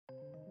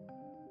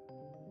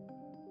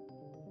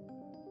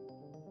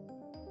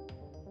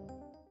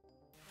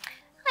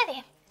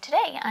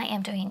Today I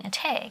am doing a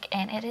tag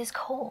and it is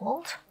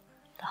called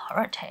the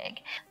horror tag.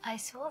 I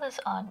saw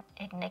this on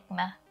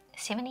Enigma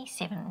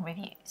 77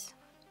 reviews.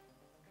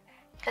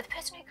 So the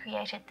person who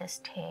created this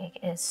tag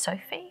is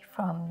Sophie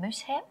from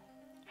Mooseham.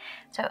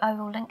 So I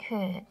will link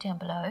her down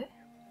below.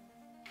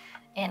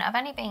 And I've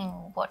only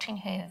been watching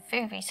her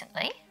very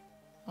recently.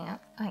 Yeah,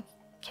 my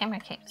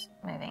camera keeps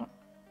moving.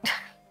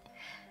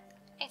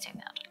 Let's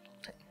zoom out a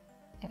little too.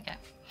 There we go.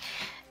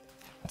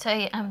 So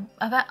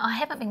I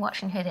haven't been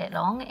watching her that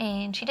long,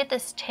 and she did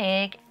this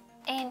tag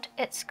and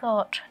it's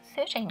got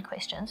 13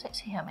 questions.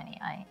 Let's see how many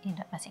I end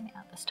up missing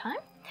out this time.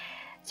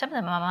 Some of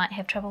them I might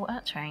have trouble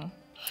answering.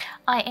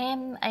 I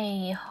am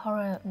a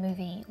horror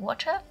movie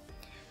watcher,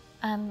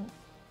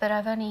 but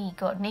I've only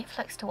got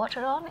Netflix to watch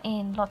it on,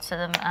 and lots of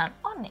them aren't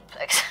on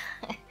Netflix.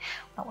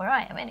 Not where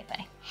I am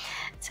anyway.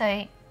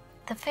 So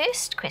the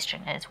first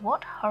question is,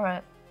 what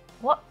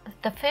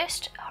the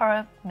first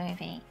horror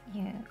movie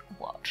you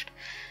watched?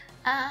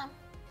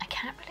 I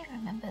can't really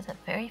remember the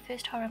very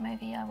first horror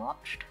movie I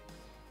watched,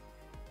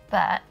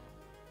 but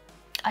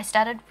I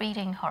started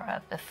reading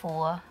horror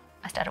before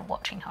I started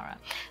watching horror.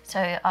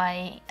 So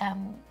I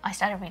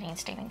started reading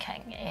Stephen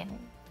King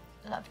and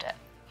loved it.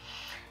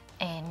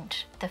 And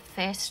the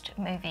first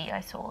movie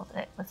I saw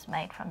that was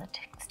made from the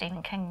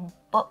Stephen King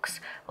books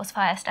was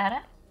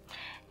Firestarter.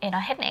 And I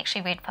hadn't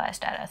actually read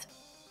Firestarter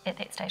at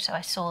that stage, so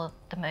I saw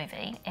the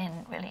movie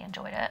and really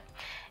enjoyed it.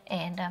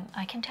 And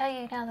I can tell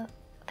you now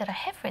that I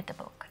have read the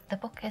book. The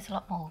book is a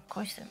lot more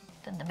gruesome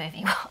than the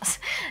movie was.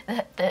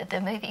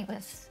 The movie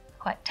was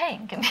quite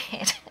tame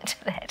compared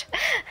to that.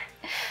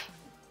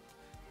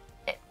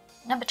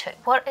 Number 2,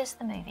 what is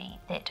the movie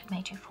that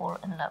made you fall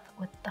in love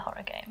with the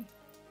horror game?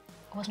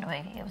 It wasn't a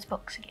movie, it was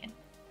books again.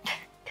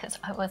 Because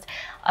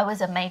I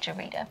was a major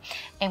reader,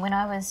 and when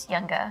I was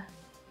younger,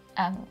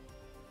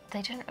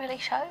 they didn't really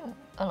show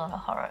a lot of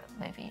horror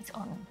movies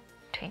on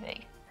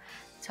TV.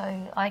 So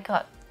I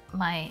got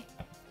my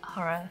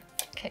horror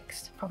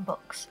kicks from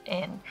books,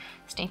 and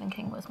Stephen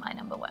King was my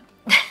number one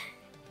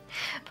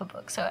for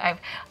books. So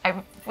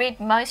I've read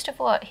most of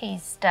what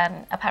he's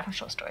done, apart from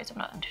short stories. I'm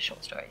not into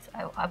short stories.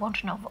 I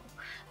want a novel.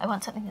 I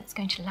want something that's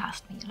going to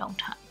last me a long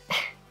time.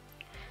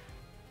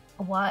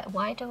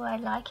 Why do I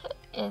like it?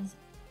 Is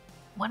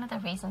one of the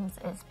reasons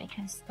is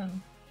because he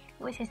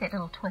always has that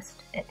little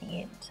twist at the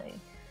end, so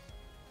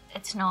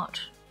it's not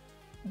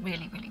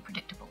really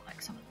predictable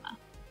like some of them are.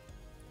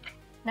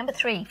 Number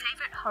 3,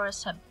 favourite horror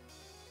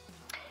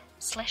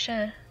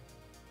slasher,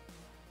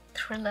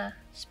 thriller,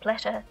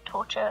 splatter,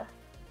 torture,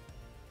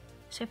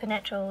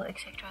 supernatural,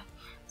 etc.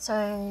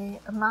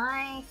 So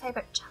my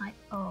favourite type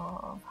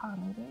of horror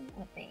movie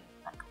would be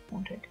like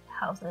haunted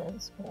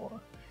houses or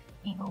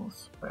evil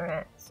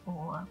spirits,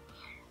 or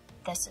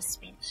the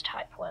suspense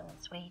type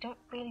ones where you don't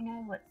really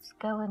know what's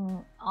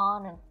going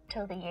on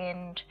until the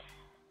end,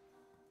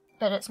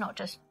 but it's not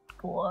just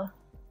gore.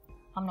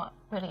 I'm not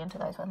really into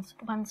those ones.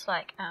 Ones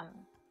like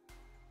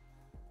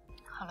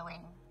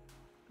Halloween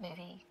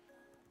movie,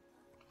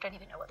 don't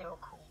even know what they're all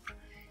called.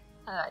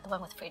 The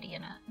one with Freddy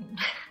in it.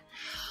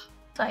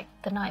 It's like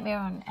The Nightmare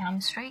on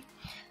Elm Street.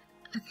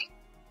 I think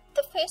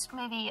the first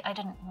movie I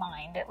didn't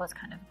mind. It was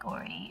kind of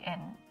gory and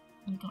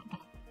you got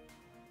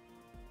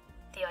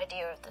the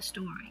idea of the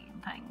story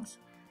and things.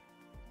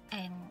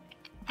 And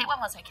that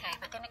one was okay,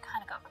 but then it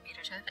kind of got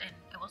repetitive, and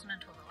it wasn't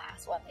until the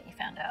last one that you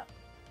found out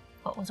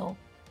what was all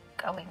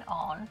going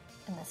on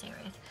in the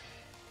series.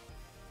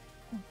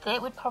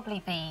 That would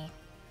probably be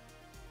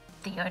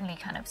the only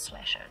kind of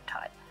slasher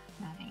type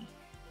movie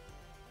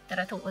that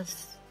I thought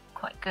was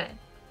quite good,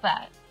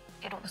 but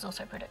it was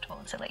also predictable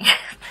and silly.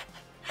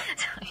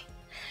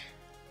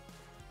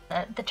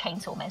 The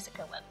Chainsaw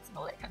Massacre ones and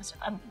all that kind of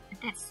stuff,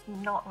 that's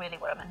not really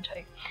what I'm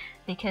into,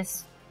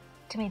 because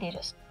to me they're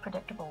just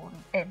predictable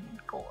and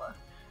gore.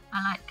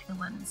 I like the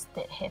ones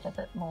that have a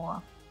bit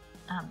more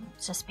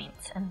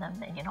suspense in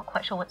them, and you're not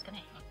quite sure what's going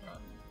to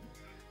happen.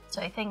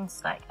 So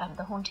things like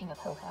The Haunting of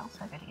Hill House,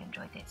 I really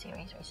enjoyed that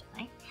series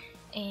recently.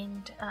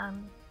 And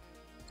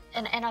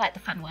I like the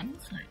fun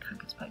ones like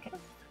Hocus Pocus,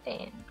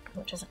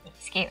 which isn't really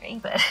scary,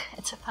 but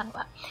it's a fun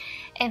one.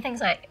 And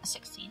things like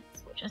Sixth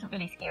Sense, which isn't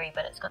really scary,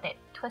 but it's got that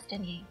twist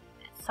in you,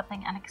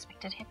 something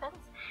unexpected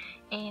happens.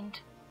 And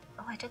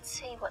I did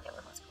see what that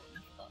one was called.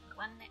 I forgot. The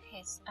one that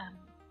has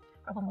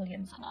Robin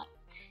Williams in it,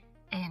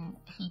 and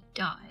he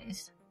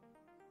dies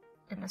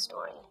in the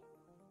story,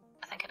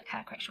 I think in a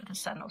car crash with his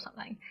son or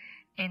something,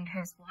 and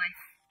his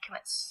wife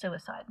commits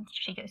suicide and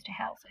she goes to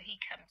hell, so he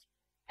comes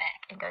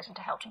back and goes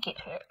into hell to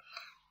get her.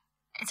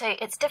 And so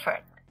it's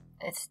different.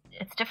 It's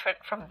different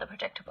from the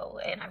predictable,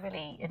 and I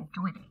really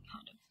enjoy that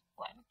kind of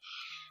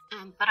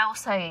one. But I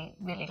also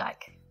really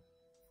like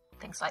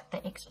things like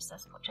The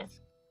Exorcist, which is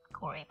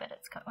gory, but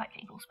it's got like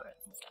evil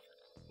spirits and stuff.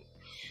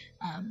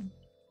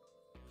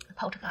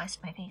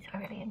 Poltergeist movies I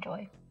really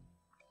enjoy.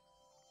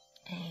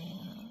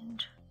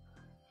 And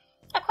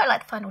I quite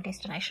like the Final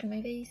Destination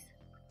movies,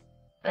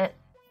 but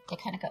they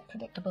kind of got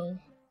predictable.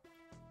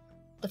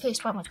 The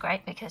first one was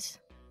great because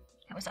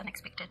it was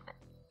unexpected, but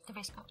the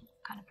rest got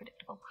kind of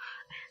predictable.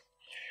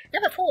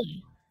 Number 4,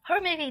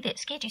 Horror movie that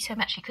scared you so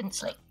much you couldn't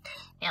sleep.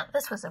 Now,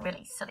 this was a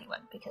really silly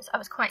one because I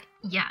was quite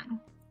young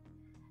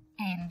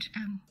and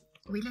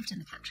we lived in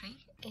the country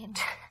and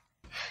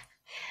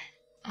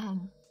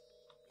it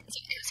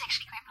was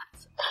actually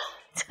Gremlins.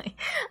 So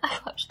I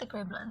watched the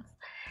Gremlins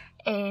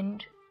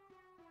and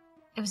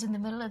it was in the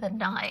middle of the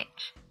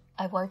night.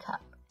 I woke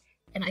up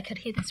and I could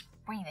hear this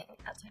breathing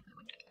outside my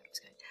window. It was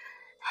going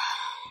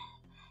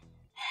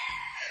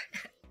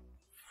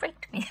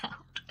freaked me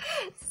out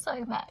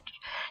so much.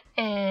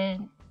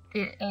 And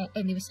there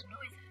was some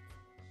noise.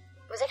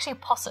 It was actually a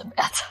possum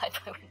outside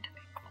my window.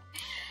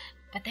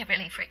 But that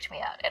really freaked me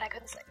out and I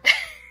couldn't sleep.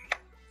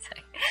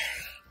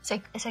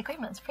 so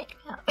Gremlins freaked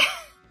me out.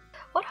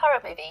 What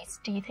horror movies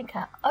do you think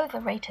are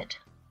overrated?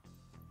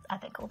 I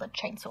think all the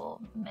Chainsaw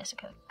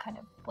Massacre kind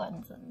of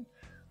ones and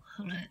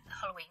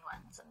Halloween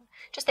ones and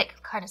just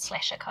that kind of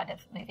slasher kind of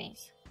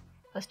movies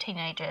with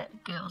teenager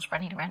girls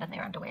running around in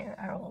their underwear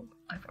are all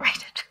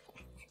overrated.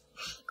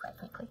 Quite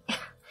frankly.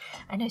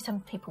 I know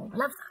some people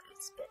love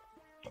those, but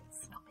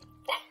it's not me.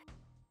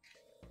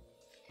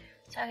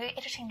 So,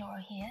 editing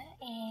Laura here,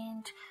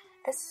 and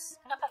this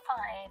number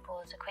 5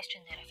 was a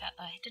question that I felt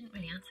I didn't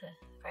really answer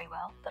very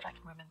well, that I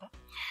can remember.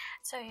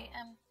 So,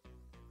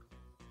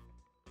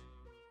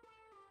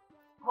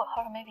 what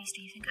horror movies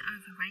do you think are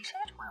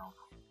overrated? Well,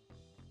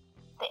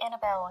 the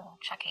Annabelle and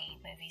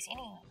Chucky movies,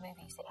 any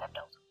movies that have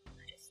dolls, I'm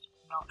just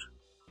not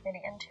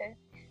really into.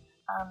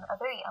 A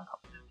very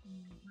unpopular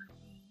opinion might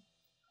be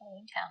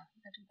Halloween Town.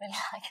 I didn't really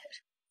like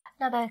it.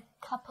 Another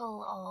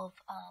couple of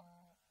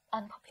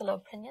unpopular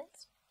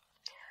opinions.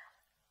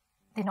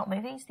 They're not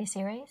movies, they're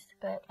series,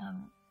 but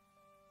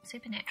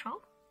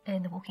Supernatural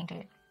and The Walking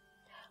Dead.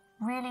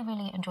 Really,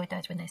 really enjoyed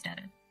those when they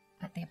started,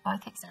 but they're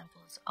both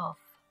examples of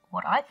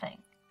what I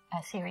think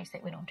are series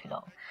that went on too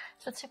long.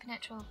 So with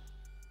Supernatural,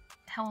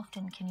 how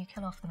often can you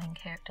kill off the main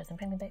characters and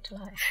bring them back to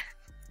life?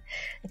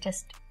 It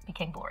just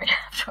became boring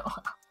after a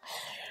while.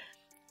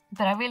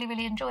 But I really,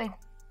 really enjoyed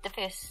the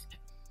first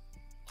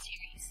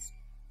series.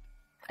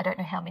 I don't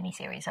know how many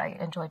series I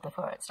enjoyed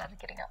before it started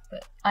getting up,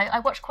 but I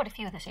watched quite a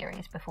few of the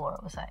series before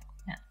it was like,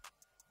 no,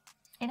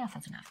 enough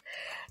is enough.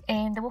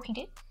 And The Walking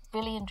Dead,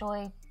 really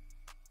enjoyed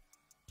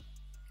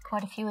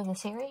quite a few of the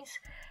series,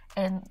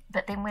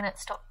 but then when it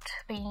stopped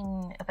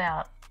being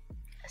about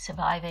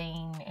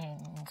surviving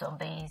and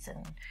zombies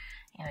and,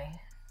 you know,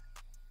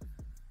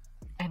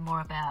 and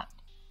more about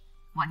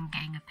one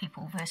gang of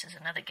people versus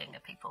another gang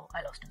of people,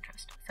 I lost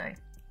interest. So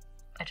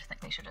I just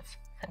think they should have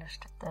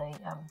finished the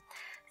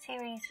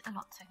series a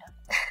lot sooner.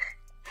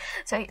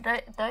 So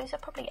those are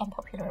probably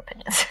unpopular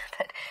opinions,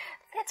 but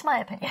that's my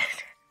opinion.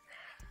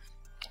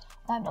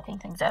 I'm looking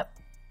things up.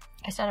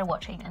 I started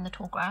watching In the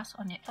Tall Grass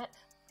on Netflix.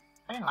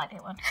 I didn't like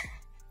that one.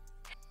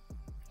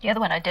 The other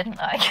one I didn't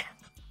like,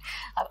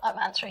 I'm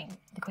answering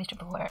the question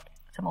before it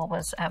some more,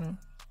 was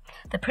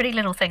The Pretty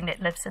Little Thing That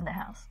Lives in the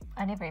House.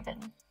 I never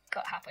even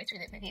got halfway through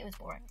that movie. It was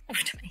boring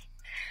to me.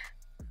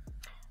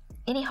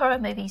 Any horror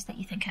movies that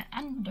you think are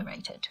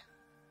underrated?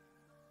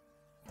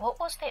 What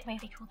was that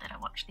movie called that I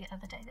watched the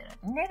other day that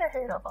I'd never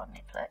heard of on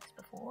Netflix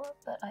before,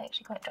 but I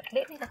actually quite enjoyed?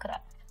 Let me look it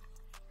up.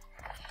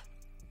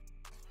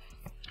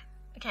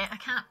 Okay, I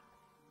can't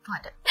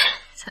find it,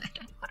 so I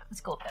don't know what it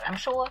was called, but I'm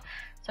sure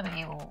some of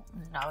you will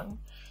know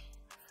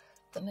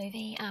the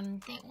movie.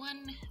 That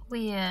one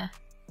where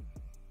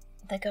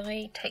the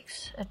guy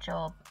takes a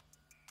job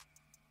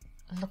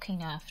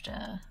looking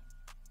after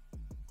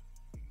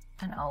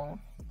an old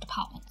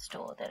department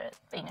store that had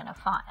been in a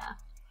fire,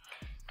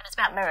 and it's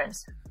about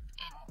mirrors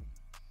and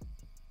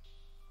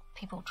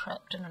people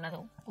trapped in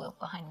another world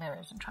behind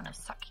mirrors and trying to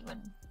suck you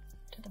in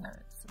to the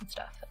mirrors and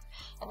stuff,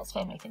 and his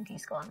family think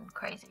he's gone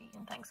crazy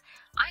and things.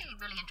 I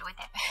really enjoyed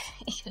that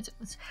because it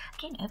was,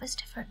 again, it was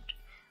different.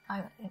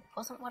 It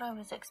wasn't what I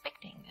was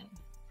expecting, and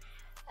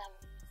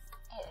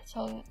yeah,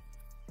 so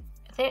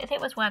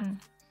that was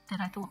one that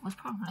I thought was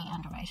probably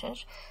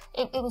underrated.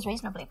 It was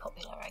reasonably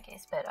popular, I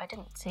guess, but I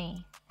didn't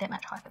see that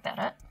much hype about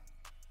it.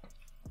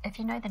 If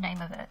you know the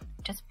name of it,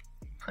 just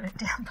put it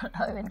down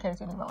below in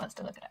case anyone wants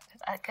to look it up,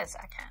 because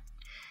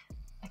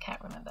I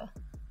can't remember.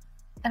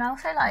 And I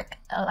also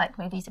like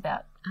movies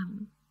about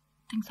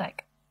things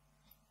like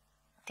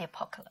the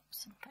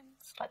apocalypse and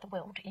things, like the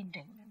world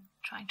ending and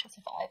trying to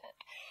survive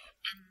it.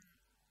 And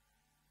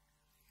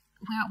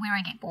where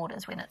I get bored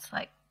is when it's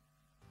like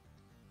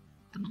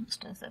the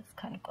monsters have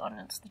kind of gone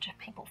and it's the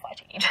people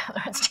fighting each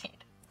other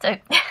instead. So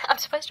I'm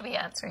supposed to be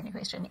answering the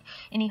question,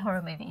 any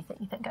horror movies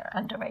that you think are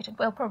underrated?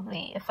 Well,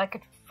 probably if I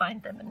could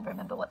find them and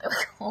remember what they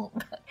were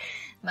called,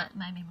 but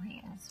my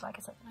memory is, like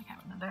I said, I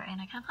can't remember and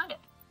I can't find it.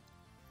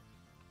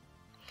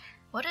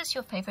 What is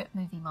your favourite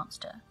movie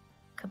monster?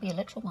 Could be a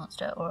literal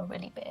monster or a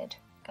really bad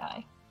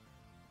guy.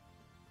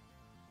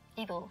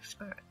 Evil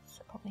spirits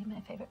are probably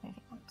my favourite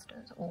movie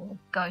monsters, or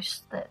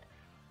ghosts that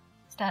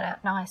start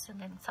out nice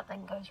and then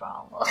something goes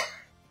wrong.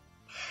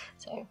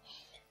 So,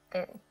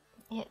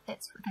 yeah,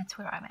 that's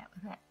where I'm at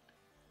with that.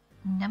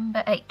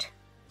 Number 8.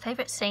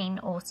 Favourite scene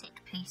or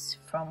set piece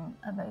from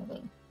a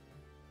movie.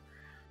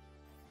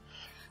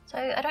 So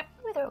I don't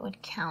know whether it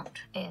would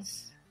count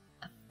as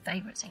a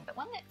favourite scene, but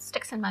one that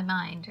sticks in my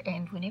mind,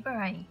 and whenever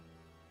I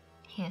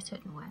hear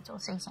certain words or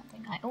see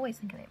something, I always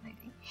think of that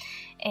movie,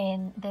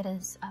 and that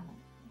is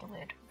the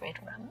word red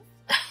rum.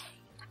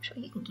 I'm sure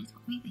you can guess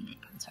what movie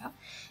that comes from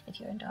if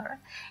you're into horror.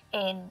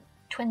 And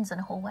twins in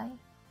a hallway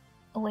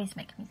always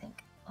make me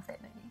think of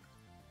that movie,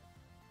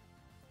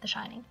 The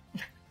Shining,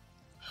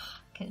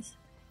 because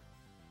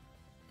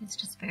it's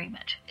just very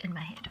much in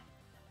my head.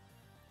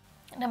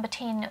 Number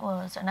 10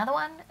 was another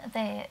one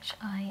that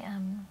I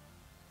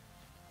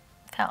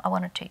felt I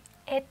wanted to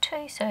add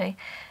to. So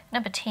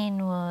number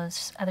 10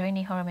 was, are there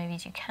any horror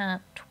movies you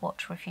can't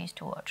watch, refuse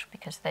to watch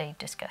because they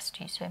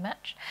disgust you so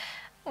much?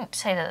 I wouldn't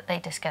say that they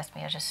disgust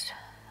me, I just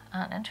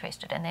aren't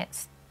interested, and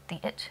that's the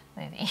It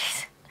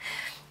movies.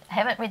 I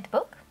haven't read the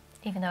book,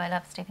 even though I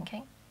love Stephen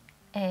King,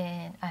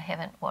 and I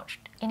haven't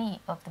watched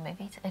any of the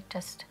movies.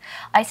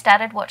 I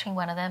started watching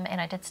one of them,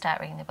 and I did start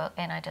reading the book,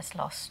 and I just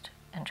lost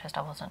interest.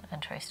 I wasn't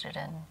interested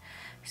in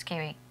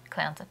scary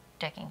clowns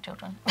attacking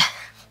children.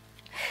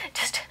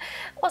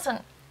 It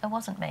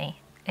wasn't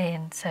me,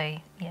 and so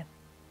yeah,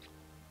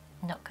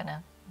 not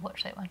gonna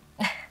watch that one.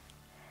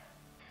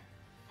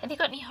 Have you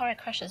got any horror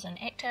crushes, an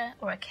actor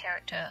or a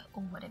character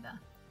or whatever?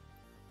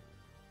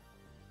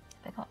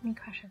 Have I got any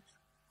crushes?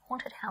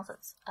 Haunted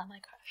houses are my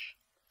crush.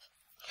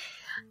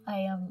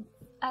 I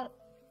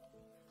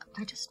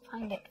just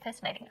find it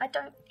fascinating. I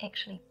don't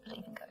actually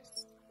believe in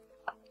ghosts,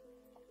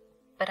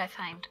 but I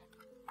find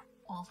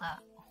all the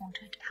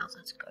haunted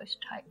houses, ghost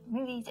type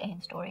movies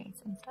and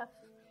stories and stuff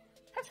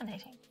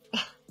fascinating.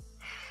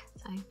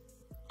 So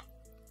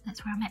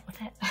that's where I'm at with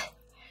it.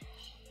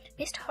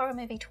 Best horror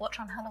movie to watch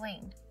on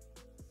Halloween.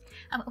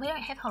 We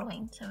don't have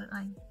Halloween, so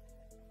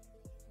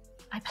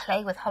I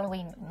play with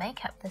Halloween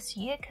makeup this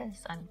year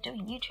because I'm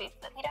doing YouTube,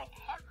 but we don't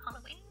have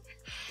Halloween.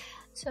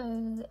 So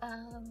I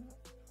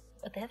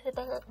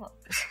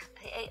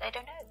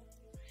don't know.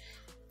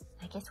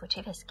 I guess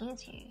whichever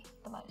scares you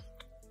the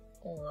most,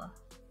 or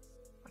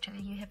whichever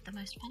you have the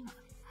most fun with.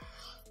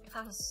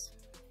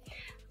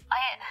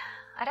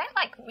 I don't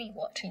like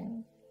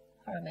rewatching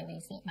horror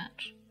movies that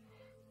much.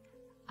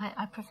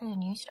 I prefer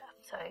new stuff,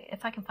 so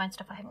if I can find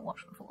stuff I haven't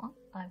watched before,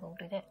 I will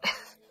do that.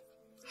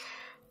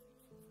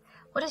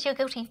 What is your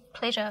guilty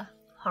pleasure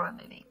horror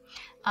movie?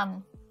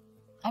 I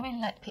really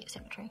like Pet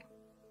Sematary.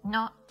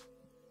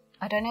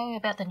 I don't know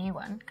about the new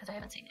one because I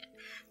haven't seen it,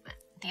 but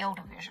the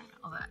older version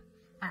of it,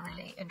 I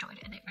really enjoyed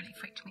it, and it really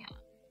freaked me out.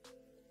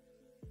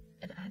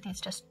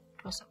 There's just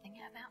was something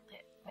about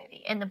that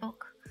movie, and the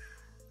book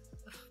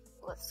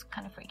was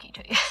kind of freaky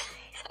too.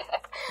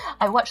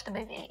 I watched the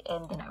movie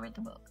and then I read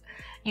the book.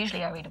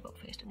 Usually I read a book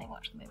first and then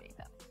watch the movie,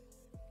 but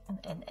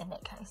in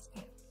that case,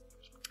 yeah.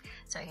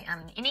 So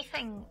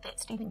anything that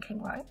Stephen King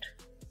wrote,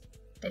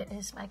 that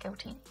is my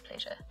guilty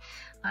pleasure.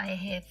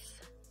 I've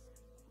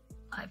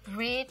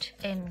read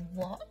and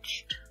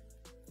watched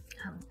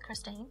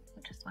Christine,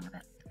 which is one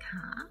about the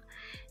car,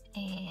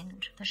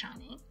 and The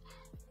Shining.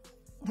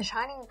 The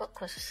Shining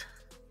book was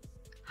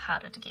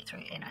harder to get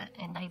through,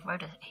 and they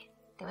wrote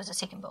there was a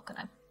second book, and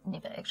I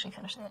never actually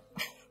finished that.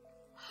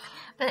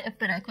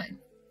 but I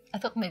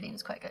thought the movie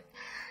was quite good.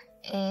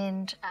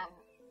 And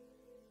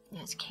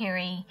yes,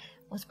 Carrie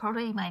was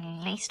probably my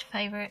least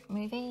favourite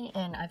movie,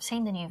 and I've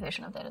seen the new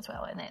version of that as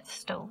well, and that's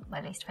still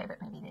my least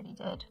favourite movie that he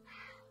did.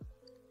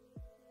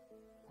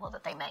 Well,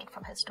 that they made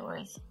from his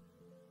stories.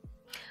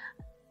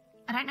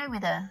 I don't know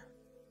whether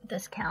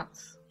this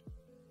counts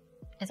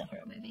as a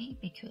horror movie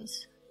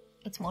because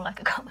it's more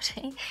like a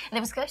comedy. And there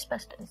was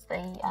Ghostbusters,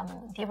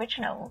 the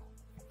original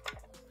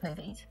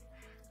movies.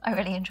 I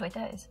really enjoyed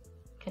those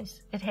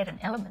because it had an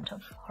element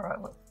of horror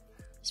with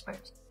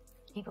spirits,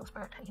 evil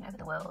spirit taking over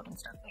the world and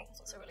stuff. It was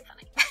also really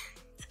funny.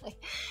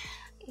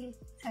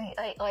 so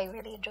I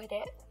really enjoyed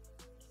that.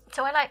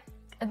 So I like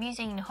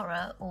amusing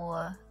horror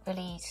or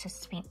really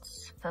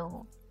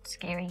suspense-filled,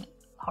 scary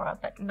horror,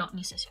 but not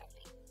necessarily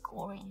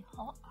gory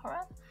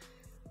horror.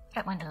 I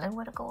don't mind a little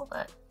bit of gore,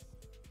 but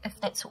if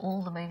that's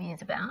all the movie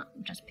is about,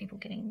 just people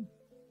getting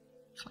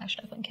slashed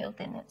up and killed,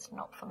 then that's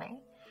not for me.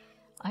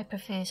 I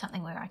prefer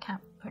something where I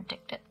can't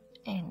predict it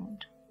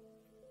and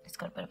it's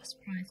got a bit of a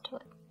surprise to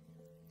it.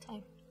 So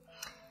I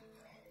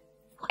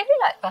really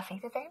like Buffy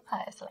the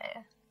Vampire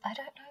Slayer. I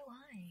don't know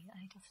why.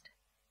 I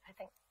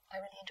think I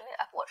really enjoy it.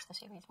 I've watched the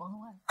series more than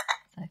once.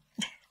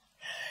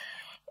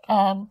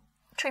 So.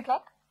 True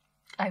Blood.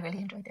 I really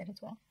enjoyed that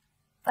as well.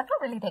 I'm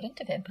not really that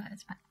into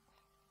vampires, but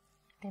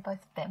they're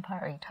both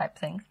vampire-y type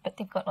things, but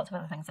they've got lots of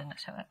other things in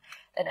it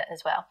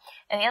as well.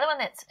 And the other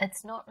one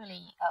it's not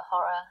really a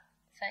horror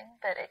thing,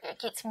 but it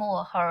gets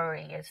more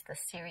horror-y as the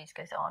series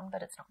goes on,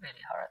 but it's not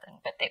really a horror thing.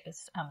 But that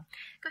was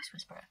Ghost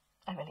Whisperer.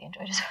 I really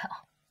enjoyed as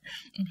well.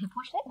 And have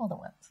watched that more than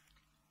once.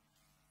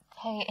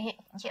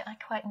 Yeah, I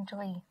quite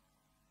enjoy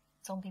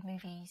zombie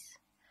movies.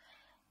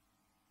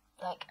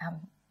 Like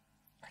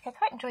I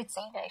quite enjoyed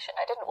Z Nation.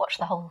 I didn't watch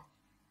the whole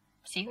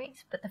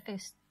series, but the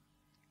first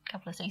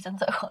couple of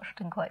seasons I watched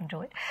and quite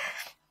enjoyed.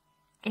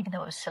 Even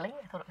though it was silly,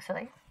 I thought it was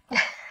silly.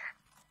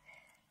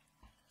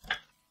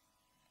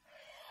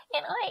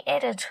 And I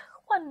added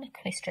one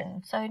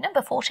question. So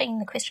number 14,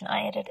 the question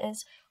I added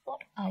is,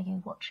 what are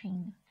you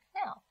watching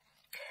now?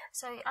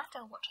 So after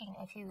watching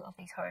a few of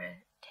these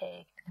horror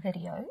tag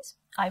videos,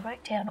 I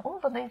wrote down all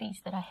the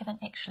movies that I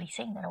haven't actually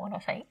seen that I want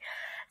to see.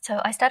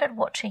 So I started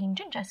watching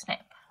Ginger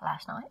Snap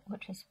last night,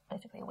 which is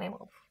basically a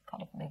werewolf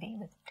kind of movie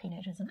with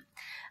teenagers in it.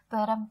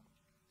 But I'm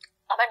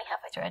only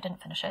halfway through. I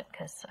didn't finish it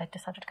because I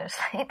decided to go to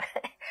sleep.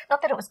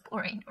 Not that it was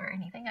boring or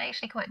anything. I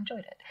actually quite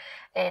enjoyed it.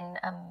 And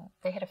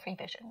they had a free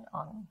version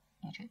on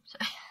YouTube, so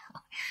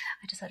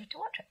I decided to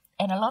watch it.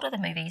 And a lot of the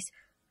movies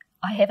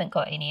I haven't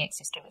got any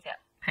access to without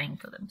paying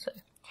for them. So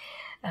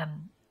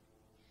I'm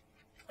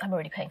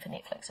already paying for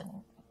Netflix,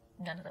 and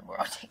none of them were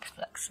on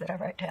Netflix that I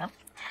wrote down.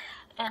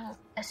 And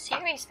a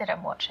series that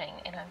I'm watching,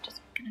 and I'm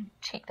just going to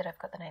check that I've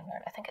got the name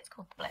right. I think it's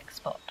called The Black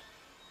Spot.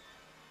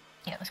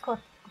 Yeah, it's called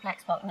The Black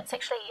Spot, and it's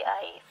actually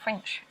a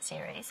French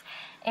series.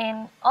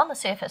 And on the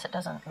surface, it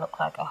doesn't look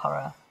like a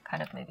horror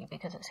kind of movie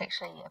because it's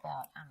actually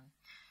about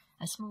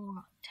a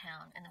small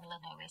town in the middle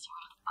of nowhere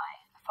surrounded by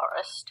a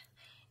forest,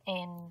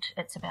 and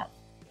it's about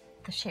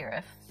the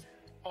sheriff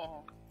and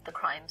the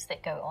crimes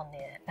that go on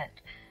there, but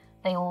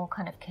they all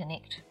kind of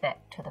connect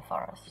back to the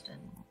forest and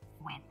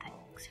weird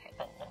things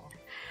happen. And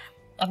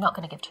I'm not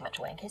going to give too much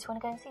away in case you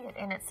want to go and see it.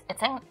 And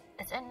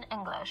it's in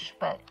English,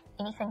 but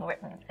anything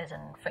written is in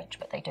French,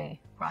 but they do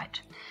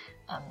write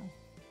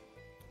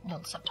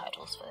little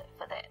subtitles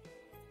for that.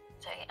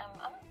 So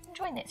I'm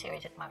enjoying that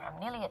series at the moment. I'm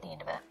nearly at the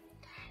end of it.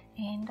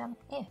 And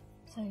yeah,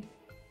 so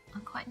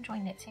I'm quite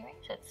enjoying that series.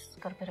 It's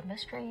got a bit of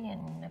mystery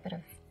and a bit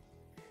of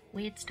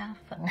weird stuff,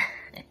 and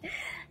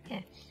yeah.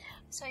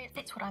 So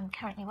that's what I'm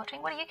currently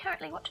watching. What are you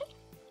currently watching?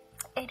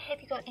 And have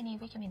you got any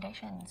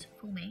recommendations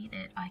for me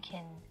that I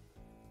can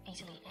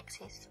easily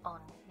access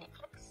on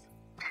Netflix?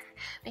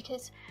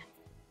 Because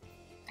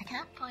I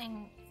can't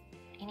find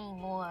any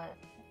more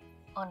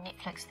on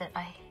Netflix that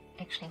I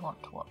actually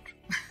want to watch.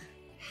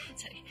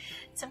 So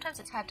sometimes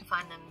it's hard to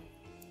find them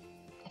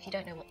if you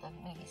don't know what the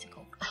movies are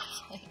called.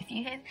 So if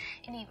you have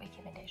any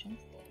recommendations,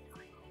 then I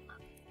will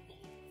be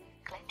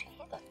glad to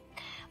hear them.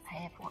 I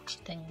have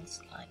watched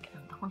things like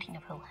The Haunting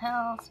of Hill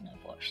House, and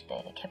I've watched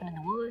The Cabin in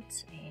the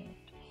Woods, and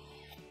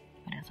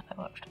what else have I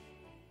watched?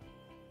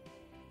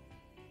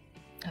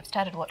 I've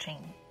started watching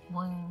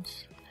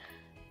Wounds,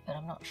 but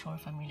I'm not sure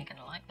if I'm really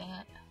going to like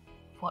that.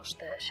 I've watched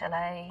The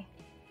Chalet,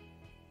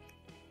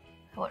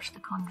 I watched The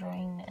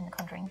Conjuring and The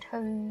Conjuring 2,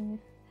 and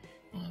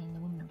The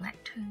Woman in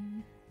Black 2.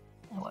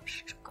 I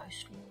watched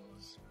Ghost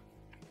Wars.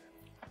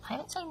 I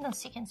haven't seen the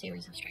second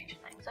series of Stranger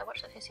Things. I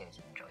watched the first series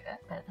and enjoyed it,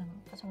 but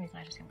for some reason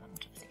I just haven't gotten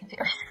to the second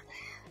series.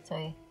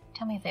 So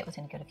tell me if that was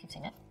any good if you've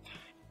seen it.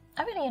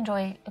 I really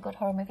enjoy a good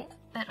horror movie,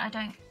 but I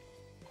don't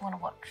want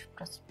to watch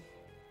just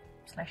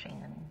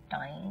slashing and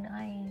dying.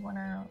 I want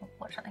to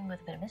watch something with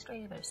a bit of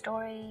mystery, a bit of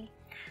story,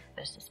 a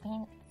bit of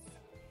suspense.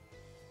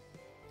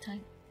 So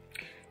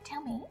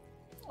tell me,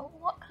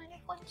 what kind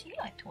of ones you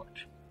like to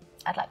watch?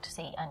 I'd like to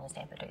see Anya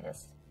Stamper do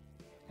this.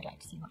 I'd like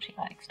to see what she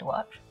likes to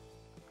watch.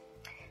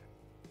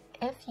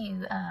 If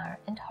you are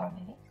into horror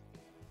movies,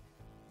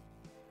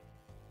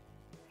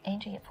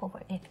 Angie at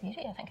Forward F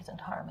Beauty I think is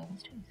into horror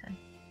movies too, so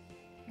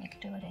you could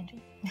do it,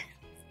 Angie.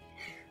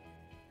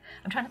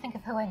 I'm trying to think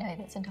of who I know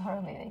that's into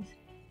horror movies.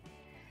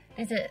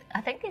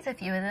 I think there's a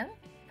few of them,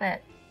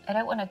 but I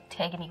don't want to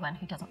tag anyone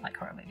who doesn't like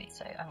horror movies,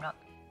 so I'm not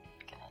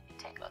going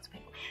to tag lots of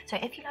people. So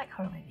if you like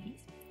horror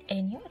movies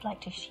and you would like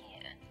to share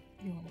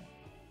your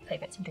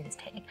favourites and do this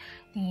tag,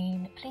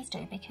 then please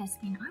do, because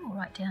then I will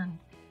write down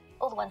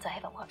all the ones I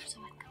haven't watched so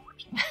I can go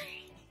watch them.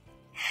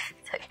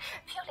 So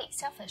purely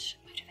selfish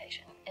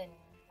motivation in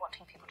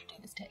wanting people to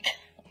do this tag.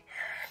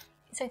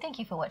 So thank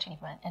you for watching,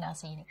 everyone, and I'll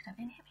see you next time,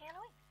 and happy